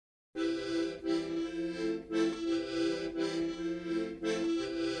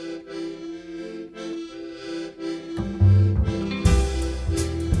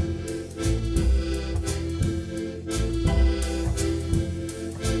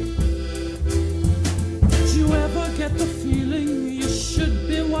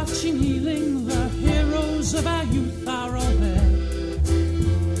days of our youth are over.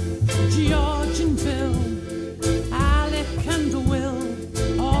 George and Bill, Alec and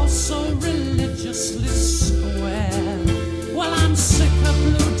Will, all so religiously square. Well, I'm sick of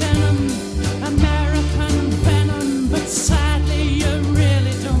blue denim, American venom, but sadly you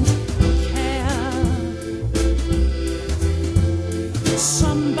really don't care.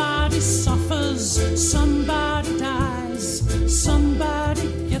 Somebody suffers, somebody dies,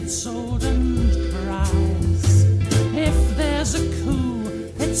 somebody gets old and cries. If there's a coup,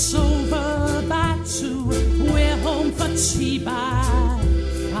 it's over by 2. We're home for tea by